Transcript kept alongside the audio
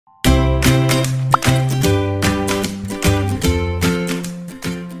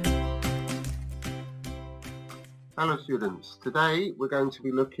Hello students, today we're going to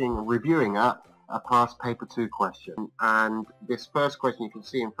be reviewing a past paper 2 question, and this first question you can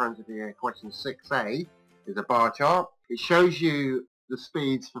see in front of you here, question 6a, is a bar chart. It shows you the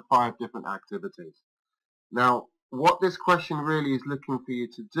speeds for 5 different activities. Now what this question really is looking for you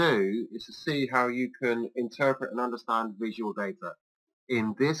to do is to see how you can interpret and understand visual data,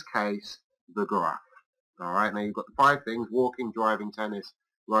 in this case the graph. Alright, now you've got the 5 things: walking, driving, tennis,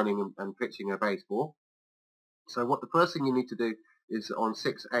 running and pitching a baseball. So what the first thing you need to do is on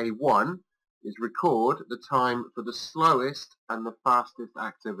 6A1 is record the time for the slowest and the fastest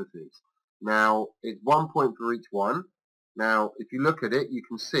activities. Now it's 1 point for each one. Now if you look at it, you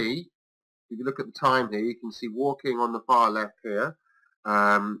can see, if you look at the time here, you can see walking on the far left here,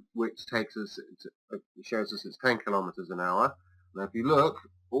 which takes us, it shows us it's 10 kilometers an hour. Now if you look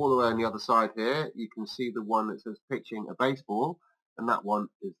all the way on the other side here, you can see the one that says pitching a baseball, and that one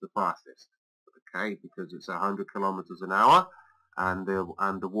is the fastest. Okay, because it's 100 kilometers an hour, and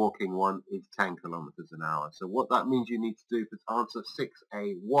the walking one is 10 kilometers an hour. So what that means you need to do for answer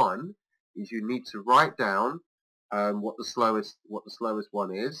 6A1 is you need to write down what the slowest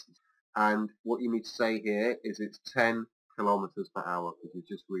one is, and what you need to say here is it's 10 kilometers per hour, because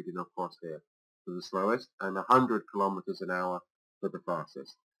you're just reading across here for the slowest, and 100 kilometers an hour for the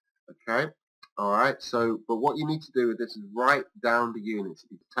fastest. Okay. Alright, so but what you need to do with this is write down the units.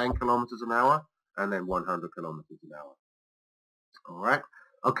 It's 10 kilometers an hour and then 100 kilometers an hour. Alright,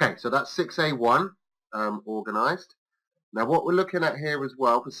 okay, so that's 6A1 organized. Now what we're looking at here as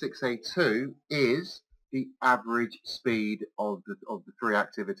well for 6A2 is the average speed of the 3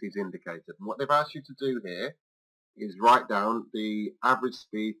 activities indicated. And what they've asked you to do here is write down the average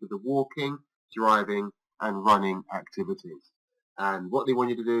speed for the walking, driving and running activities. And what they want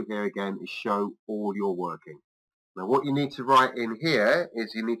you to do here again is show all your working. Now what you need to write in here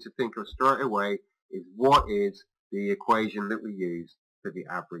is you need to think of straight away is what is the equation that we use for the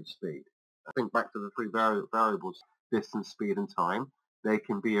average speed. I think back to the 3 variables, distance, speed and time. They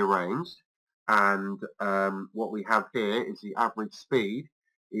can be arranged, and what we have here is the average speed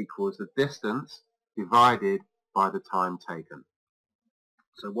equals the distance divided by the time taken.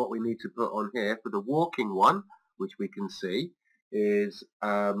 So what we need to put on here for the walking one, which we can see, is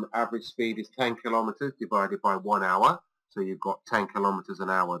average speed is 10 kilometers divided by 1 hour, so you've got 10 kilometers an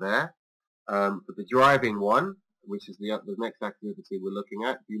hour there. For the driving one, which is the next activity we're looking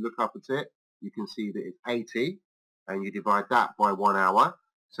at, if you look up at it, you can see that it's 80, and you divide that by 1 hour,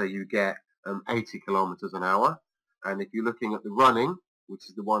 so you get 80 kilometers an hour. And if you're looking at the running, which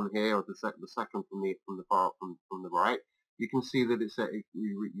is the one here, or the second from the right, you can see that it's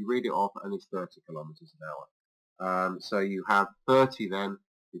you read it off and it's 30 kilometers an hour. So you have 30 then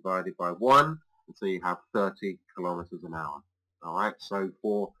divided by 1, and so you have 30 kilometers an hour. Alright, so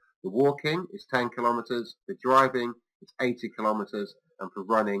for the walking it's 10 kilometers, for driving it's 80 kilometers, and for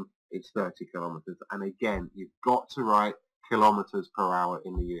running it's 30 kilometers. And again, you've got to write kilometers per hour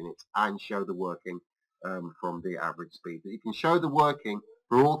in the units and show the working from the average speed. But you can show the working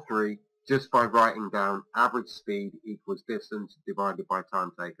for all 3 just by writing down average speed equals distance divided by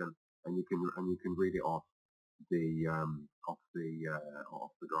time taken, and you can read it off the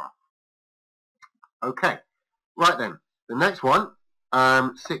graph. Okay, right then, the next one,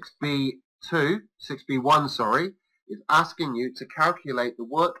 6B1, sorry, is asking you to calculate the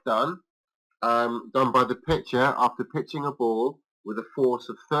work done by the pitcher after pitching a ball with a force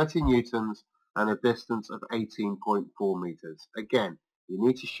of 30 newtons and a distance of 18.4 meters. Again, you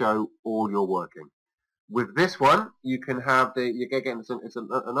need to show all your working. With this one, you can have it's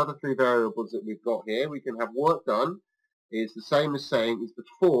another 3 variables that we've got here. We can have work done is the same as saying is the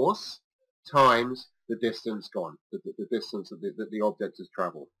force times the distance gone, the distance that the object has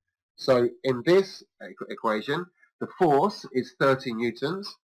traveled. So in this equation, the force is 30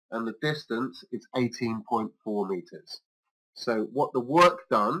 newtons and the distance is 18.4 meters. So what the work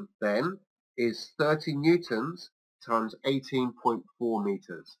done then is 30 newtons times 18.4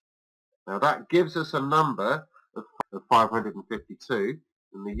 meters. Now that gives us a number of 552,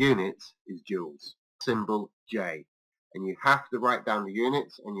 and the units is joules, symbol J. And you have to write down the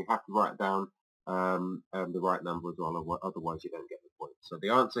units, and you have to write down the right number as well, otherwise you don't get the point. So the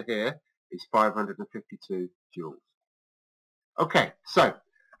answer here is 552 joules. Okay, so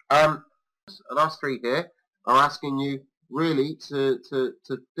the last 3 here are asking you really to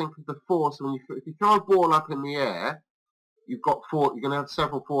think of the force. If you throw a ball up in the air, you're going to have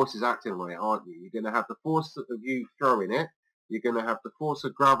several forces acting on it, aren't you? You're going to have the force of you throwing it. You're going to have the force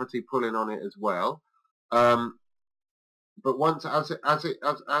of gravity pulling on it as well. But once as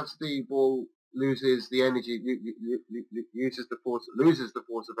the ball loses the energy, loses the force of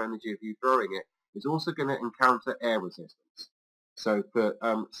energy of you throwing it, is also going to encounter air resistance. So for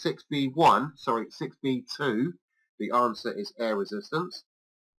 6B2, the answer is air resistance.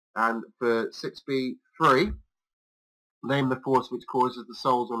 And for 6B3, name the force which causes the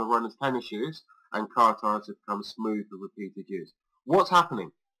soles on a runner's tennis shoes and car tires to become smooth with repeated use. What's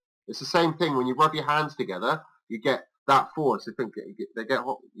happening? It's the same thing when you rub your hands together, you get that force. I think they get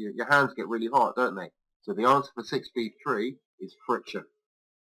hot, your hands get really hot, don't they? So the answer for 6B3 is friction,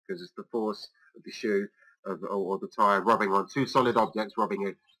 because it's the force of the shoe or the tire rubbing on two solid objects,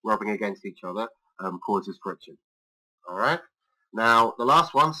 rubbing against each other, causes friction. All right. Now the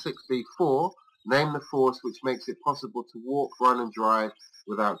last one, 6B4. Name the force which makes it possible to walk, run, and drive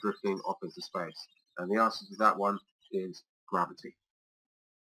without drifting off into space. And the answer to that one is gravity.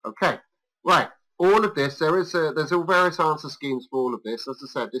 Okay, right. All of this, there's all various answer schemes for all of this. As I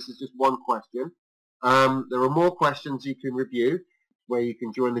said, this is just one question. There are more questions you can review, where you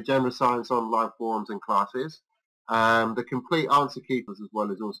can join the General Science Online forums and classes. The complete answer keepers as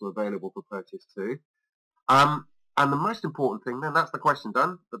well is also available for purchase too. And the most important thing, then that's the question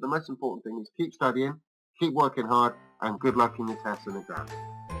done, but the most important thing is keep studying, keep working hard, and good luck in your tests and exams.